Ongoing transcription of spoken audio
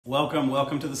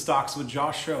Welcome to the Stocks with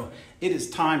Josh show. It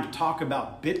is time to talk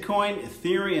about Bitcoin,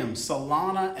 Ethereum,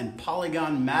 Solana, and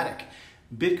Polygon MATIC.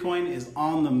 Bitcoin is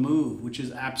on the move, which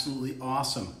is absolutely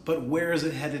awesome. But where is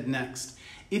it headed next?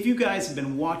 If you guys have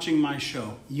been watching my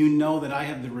show, you know that I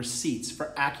have the receipts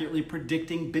for accurately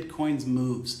predicting Bitcoin's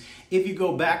moves. If you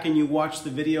go back and you watch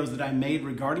the videos that I made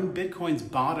regarding Bitcoin's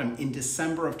bottom in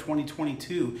December of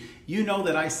 2022, you know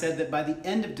that I said that by the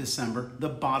end of December, the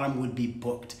bottom would be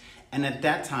booked. And at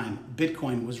that time,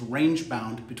 Bitcoin was range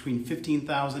bound between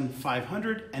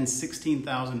 15,500 and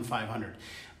 16,500.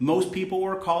 Most people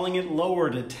were calling it lower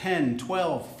to 10,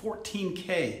 12,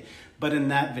 14K. But in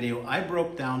that video, I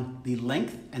broke down the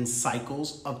length and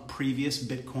cycles of previous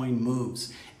Bitcoin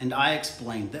moves. And I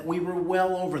explained that we were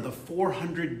well over the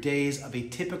 400 days of a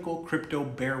typical crypto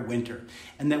bear winter,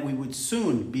 and that we would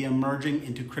soon be emerging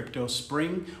into crypto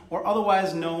spring, or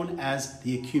otherwise known as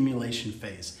the accumulation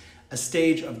phase. A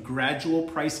stage of gradual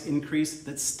price increase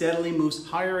that steadily moves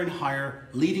higher and higher,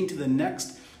 leading to the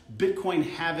next Bitcoin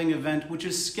halving event, which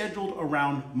is scheduled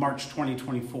around March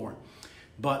 2024.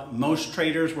 But most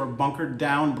traders were bunkered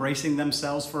down, bracing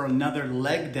themselves for another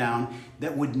leg down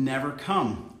that would never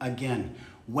come again.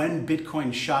 When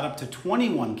Bitcoin shot up to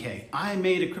 21K, I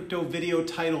made a crypto video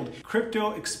titled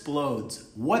Crypto Explodes: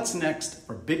 What's Next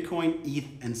for Bitcoin, ETH,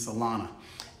 and Solana?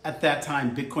 At that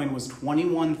time, Bitcoin was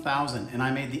 21,000, and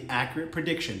I made the accurate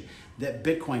prediction that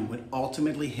Bitcoin would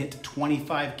ultimately hit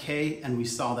 25K, and we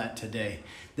saw that today.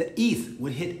 That ETH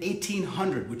would hit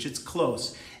 1,800, which is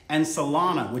close, and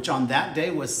Solana, which on that day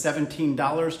was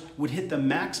 $17, would hit the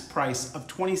max price of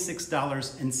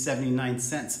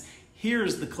 $26.79.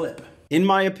 Here's the clip. In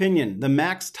my opinion, the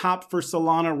max top for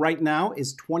Solana right now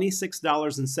is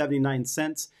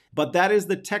 $26.79, but that is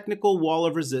the technical wall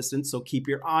of resistance, so keep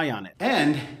your eye on it.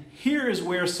 And here is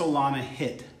where Solana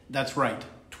hit. That's right,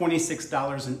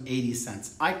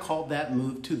 $26.80. I called that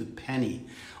move to the penny.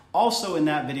 Also in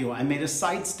that video, I made a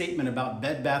side statement about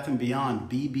Bed Bath & Beyond,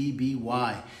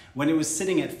 BBBY, when it was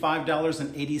sitting at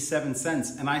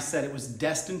 $5.87, and I said it was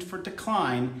destined for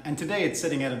decline, and today it's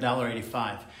sitting at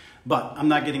 $1.85. But I'm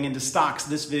not getting into stocks.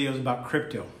 This video is about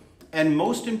crypto. And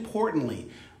most importantly,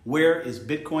 where is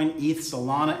Bitcoin, ETH,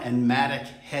 Solana, and MATIC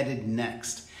headed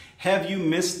next? Have you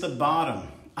missed the bottom?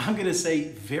 I'm going to say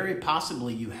very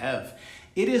possibly you have.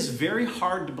 It is very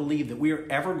hard to believe that we are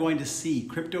ever going to see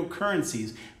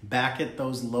cryptocurrencies back at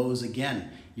those lows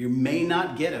again. You may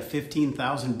not get a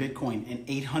 15,000 Bitcoin, an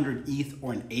 800 ETH,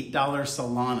 or an $8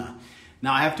 Solana.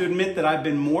 Now, I have to admit that I've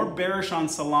been more bearish on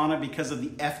Solana because of the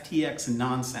FTX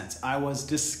nonsense. I was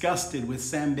disgusted with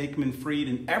Sam Bankman-Fried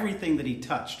and everything that he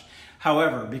touched.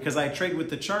 However, because I trade with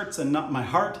the charts and not my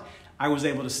heart, I was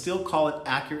able to still call it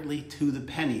accurately to the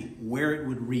penny, where it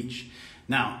would reach.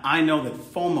 Now, I know that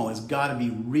FOMO has got to be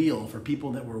real for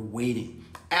people that were waiting.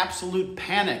 Absolute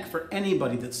panic for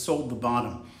anybody that sold the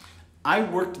bottom. I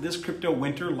worked this crypto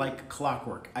winter like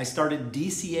clockwork. I started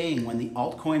DCAing when the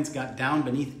altcoins got down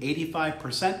beneath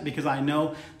 85% because I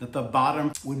know that the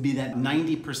bottom would be that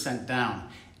 90% down.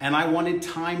 And I wanted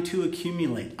time to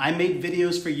accumulate. I made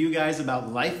videos for you guys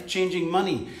about life-changing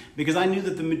money because I knew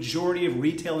that the majority of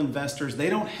retail investors, they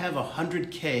don't have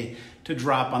 100K to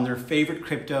drop on their favorite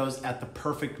cryptos at the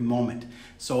perfect moment.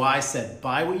 So I said,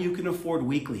 buy what you can afford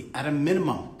weekly. At a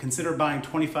minimum, consider buying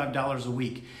 $25 a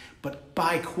week. But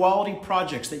buy quality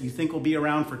projects that you think will be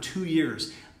around for 2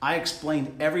 years. I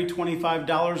explained every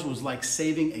 $25 was like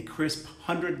saving a crisp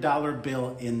 $100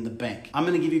 bill in the bank. I'm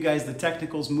gonna give you guys the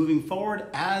technicals moving forward,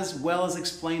 as well as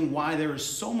explain why there is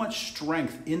so much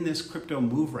strength in this crypto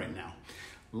move right now.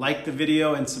 Like the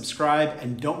video and subscribe,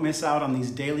 and don't miss out on these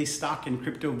daily stock and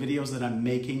crypto videos that I'm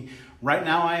making. Right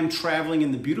now I am traveling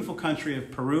in the beautiful country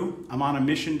of Peru. I'm on a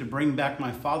mission to bring back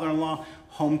my father-in-law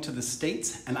home to the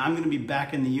States, and I'm gonna be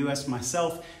back in the US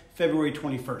myself February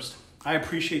 21st. I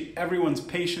appreciate everyone's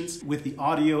patience with the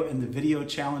audio and the video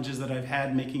challenges that I've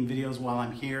had making videos while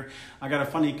I'm here. I got a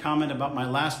funny comment about my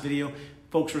last video.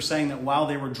 Folks were saying that while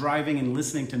they were driving and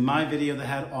listening to my video that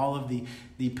had all of the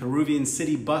Peruvian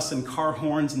city bus and car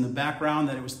horns in the background,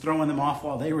 that it was throwing them off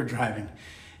while they were driving.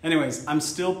 Anyways, I'm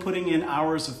still putting in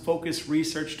hours of focused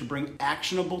research to bring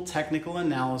actionable technical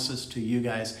analysis to you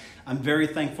guys. I'm very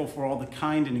thankful for all the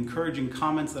kind and encouraging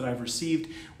comments that I've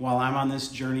received while I'm on this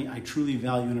journey. I truly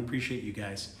value and appreciate you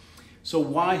guys. So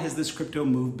why has this crypto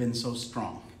move been so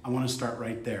strong? I want to start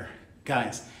right there.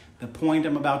 Guys, the point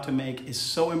I'm about to make is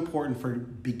so important for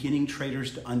beginning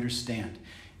traders to understand.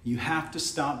 You have to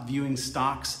stop viewing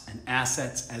stocks and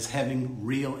assets as having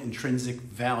real intrinsic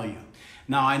value.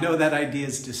 Now, I know that idea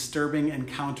is disturbing and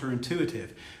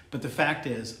counterintuitive, But the fact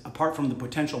is, apart from the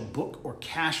potential book or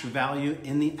cash value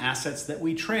in the assets that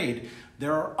we trade,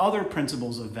 there are other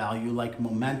principles of value like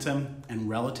momentum and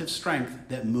relative strength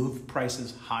that move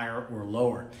prices higher or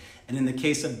lower. And in the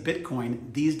case of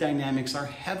Bitcoin, these dynamics are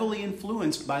heavily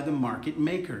influenced by the market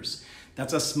makers.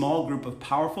 That's a small group of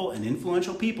powerful and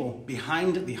influential people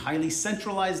behind the highly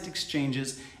centralized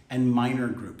exchanges and miner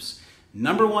groups.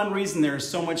 Number one reason there is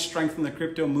so much strength in the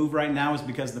crypto move right now is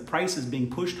because the price is being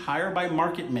pushed higher by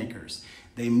market makers.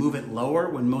 They move it lower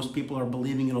when most people are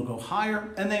believing it'll go higher,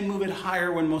 and they move it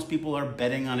higher when most people are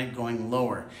betting on it going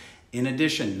lower. In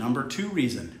addition, number two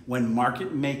reason, when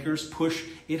market makers push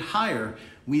it higher,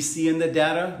 we see in the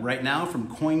data right now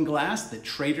from CoinGlass that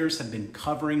traders have been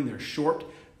covering their short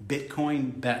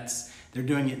Bitcoin bets. They're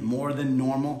doing it more than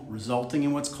normal, resulting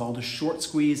in what's called a short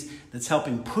squeeze that's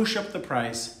helping push up the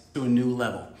price to a new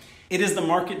level. It is the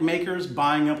market makers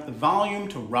buying up the volume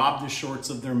to rob the shorts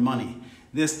of their money.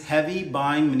 This heavy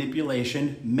buying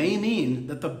manipulation may mean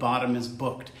that the bottom is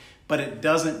booked, but it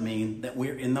doesn't mean that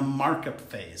we're in the markup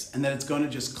phase and that it's going to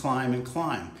just climb and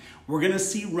climb. We're going to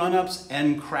see run-ups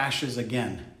and crashes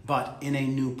again, but in a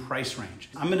new price range.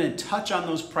 I'm going to touch on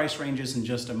those price ranges in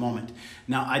just a moment.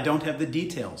 Now, I don't have the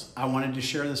details. I wanted to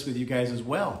share this with you guys as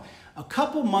well. A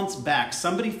couple months back,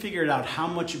 somebody figured out how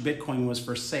much Bitcoin was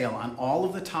for sale on all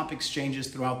of the top exchanges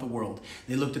throughout the world.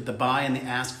 They looked at the buy and the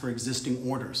ask for existing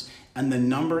orders, and the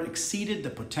number exceeded the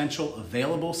potential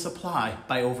available supply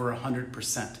by over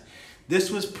 100%.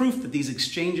 This was proof that these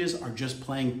exchanges are just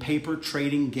playing paper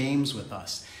trading games with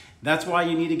us. That's why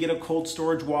you need to get a cold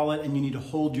storage wallet and you need to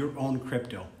hold your own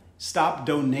crypto. Stop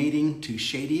donating to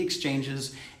shady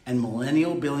exchanges and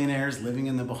millennial billionaires living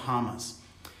in the Bahamas.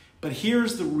 But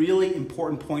here's the really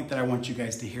important point that I want you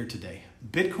guys to hear today.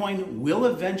 Bitcoin will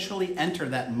eventually enter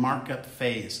that markup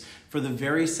phase for the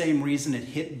very same reason it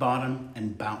hit bottom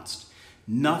and bounced.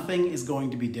 Nothing is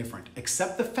going to be different,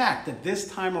 except the fact that this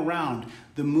time around,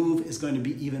 the move is going to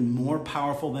be even more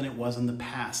powerful than it was in the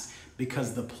past,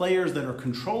 because the players that are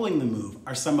controlling the move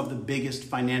are some of the biggest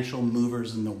financial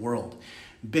movers in the world.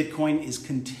 Bitcoin is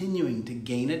continuing to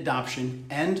gain adoption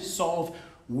and solve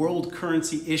world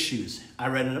currency issues. I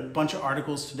read a bunch of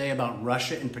articles today about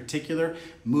Russia in particular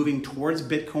moving towards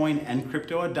Bitcoin and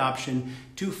crypto adoption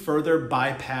to further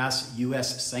bypass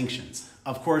US sanctions.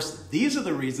 Of course, these are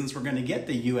the reasons we're going to get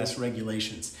the US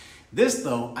regulations. This,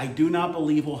 though, I do not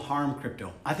believe will harm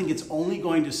crypto. I think it's only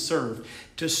going to serve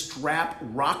to strap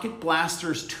rocket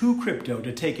blasters to crypto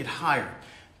to take it higher.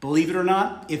 Believe it or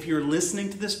not, if you're listening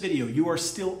to this video, you are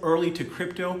still early to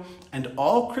crypto, and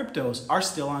all cryptos are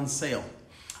still on sale.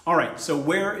 All right, so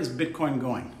where is Bitcoin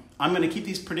going? I'm going to keep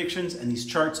these predictions and these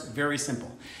charts very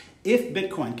simple. If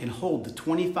Bitcoin can hold the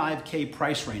 25K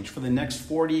price range for the next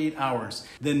 48 hours,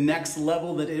 the next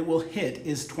level that it will hit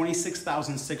is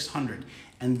 26,600.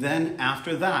 And then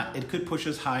after that, it could push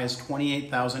as high as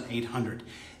 28,800.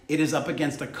 It is up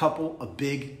against a couple of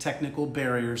big technical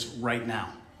barriers right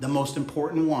now. The most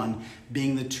important one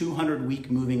being the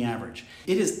 200-week moving average.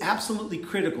 It is absolutely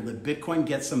critical that Bitcoin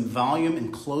gets some volume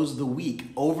and close the week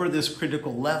over this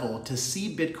critical level to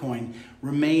see Bitcoin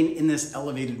remain in this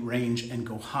elevated range and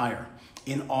go higher.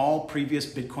 In all previous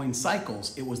Bitcoin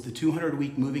cycles, it was the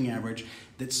 200-week moving average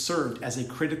that served as a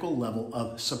critical level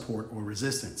of support or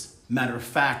resistance. Matter of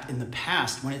fact, in the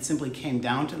past, when it simply came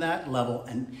down to that level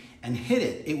and hit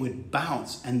it, it would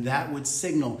bounce, and that would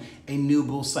signal a new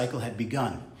bull cycle had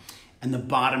begun and the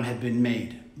bottom had been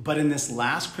made. But in this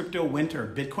last crypto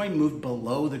winter, Bitcoin moved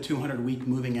below the 200-week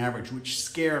moving average, which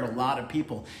scared a lot of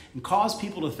people and caused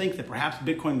people to think that perhaps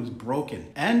Bitcoin was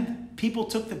broken. And people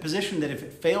took the position that if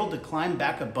it failed to climb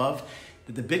back above,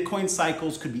 that the Bitcoin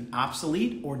cycles could be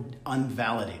obsolete or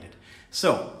unvalidated.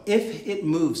 So if it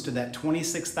moves to that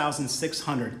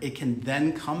 26,600, it can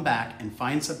then come back and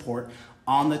find support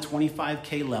on the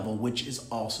 25K level, which is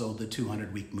also the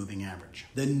 200-week moving average.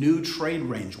 The new trade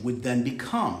range would then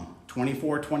become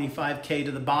 25K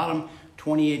to the bottom,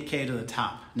 28K to the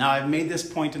top. Now, I've made this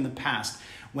point in the past.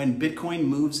 When Bitcoin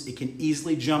moves, it can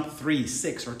easily jump 3,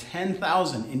 6, or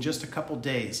 10,000 in just a couple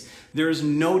days. There is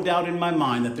no doubt in my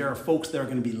mind that there are folks that are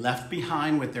going to be left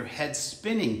behind with their heads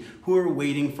spinning who are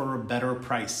waiting for a better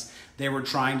price. They were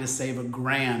trying to save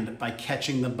 $1,000 by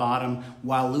catching the bottom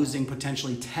while losing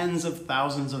potentially tens of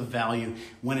thousands of value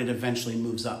when it eventually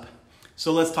moves up.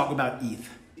 So let's talk about ETH.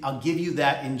 I'll give you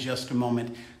that in just a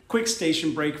moment. Quick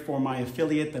station break for my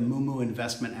affiliate, the Moo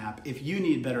investment app. If you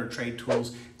need better trade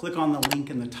tools, click on the link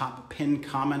in the top pinned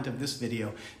comment of this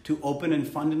video to open and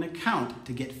fund an account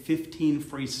to get 15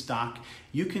 free stock.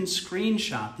 You can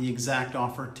screenshot the exact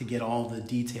offer to get all the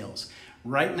details.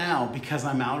 Right now, because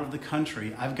I'm out of the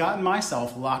country, I've gotten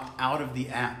myself locked out of the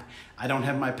app. I don't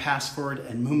have my password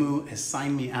and Mumu has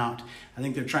signed me out. I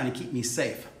think they're trying to keep me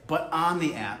safe. But on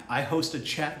the app, I host a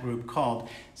chat group called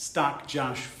Stock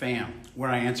Josh Fam, where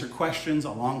I answer questions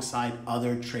alongside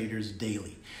other traders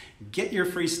daily. Get your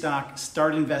free stock,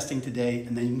 start investing today,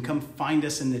 and then you can come find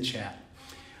us in the chat.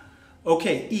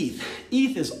 Okay, ETH.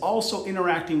 ETH is also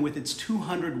interacting with its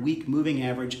 200-week moving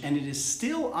average, and it is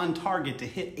still on target to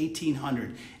hit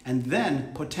 1,800 and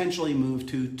then potentially move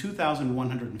to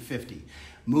 2,150.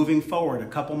 Moving forward a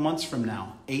couple months from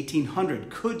now,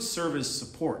 1,800 could serve as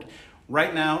support.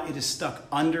 Right now, it is stuck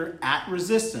under at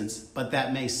resistance, but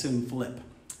that may soon flip.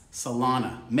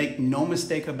 Solana. Make no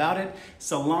mistake about it,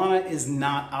 Solana is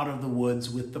not out of the woods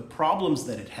with the problems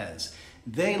that it has.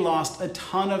 They lost a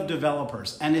ton of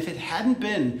developers, and if it hadn't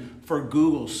been for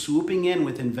Google swooping in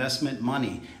with investment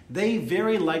money, they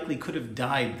very likely could have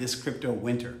died this crypto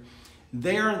winter.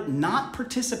 They're not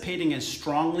participating as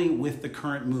strongly with the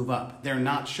current move up. They're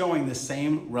not showing the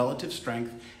same relative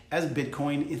strength as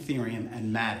Bitcoin, Ethereum,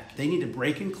 and MATIC. They need to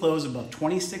break and close above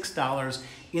 $26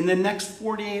 in the next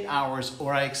 48 hours,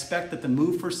 or I expect that the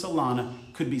move for Solana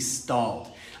could be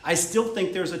stalled. I still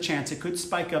think there's a chance it could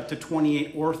spike up to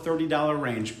 $28 or $30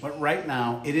 range, but right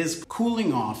now it is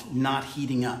cooling off, not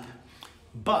heating up.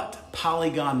 But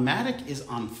Polygon MATIC is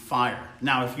on fire.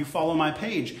 Now, if you follow my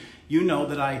page, you know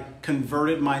that I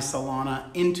converted my Solana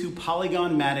into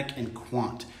Polygon MATIC and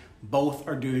Quant. Both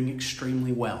are doing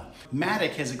extremely well.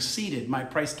 MATIC has exceeded my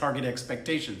price target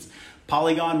expectations.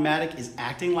 Polygon MATIC is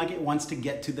acting like it wants to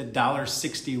get to the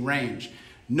 $1.60 range.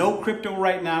 No crypto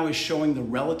right now is showing the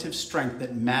relative strength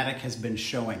that MATIC has been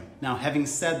showing. Now, having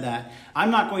said that, I'm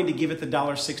not going to give it the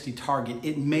 $1.60 target.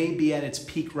 It may be at its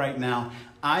peak right now.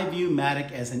 I view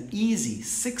MATIC as an easy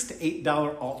 $6 to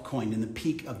 $8 altcoin in the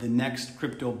peak of the next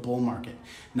crypto bull market.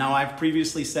 Now, I've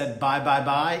previously said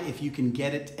buy if you can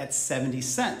get it at 70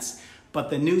 cents. But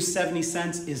the new 70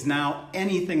 cents is now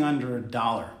anything under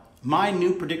 $1. My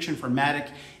new prediction for MATIC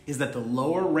is that the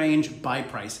lower range buy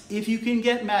price, if you can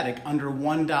get MATIC under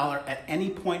 $1 at any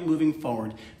point moving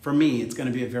forward, for me, it's going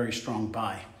to be a very strong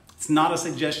buy. It's not a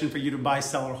suggestion for you to buy,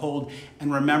 sell, or hold.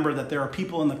 And remember that there are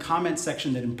people in the comment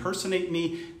section that impersonate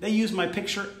me. They use my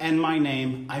picture and my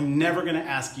name. I'm never going to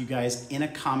ask you guys in a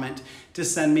comment to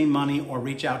send me money or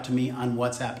reach out to me on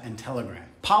WhatsApp and Telegram.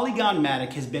 Polygon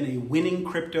MATIC has been a winning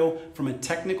crypto from a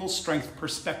technical strength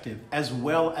perspective as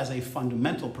well as a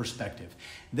fundamental perspective.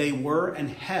 They were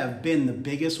and have been the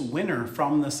biggest winner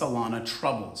from the Solana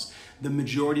troubles. The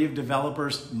majority of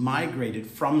developers migrated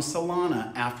from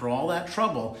Solana after all that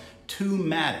trouble to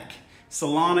MATIC.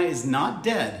 Solana is not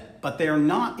dead, but they are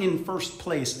not in first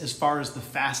place as far as the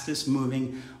fastest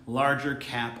moving larger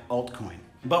cap altcoin.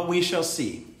 But we shall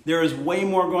see. There is way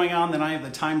more going on than I have the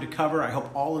time to cover. I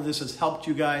hope all of this has helped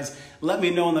you guys. Let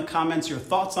me know in the comments your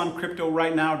thoughts on crypto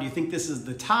right now. Do you think this is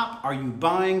the top? Are you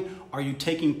buying? Are you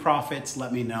taking profits?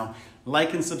 Let me know.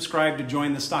 Like and subscribe to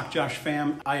join the Stock Josh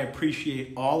fam. I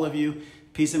appreciate all of you.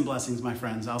 Peace and blessings, my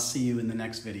friends. I'll see you in the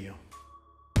next video.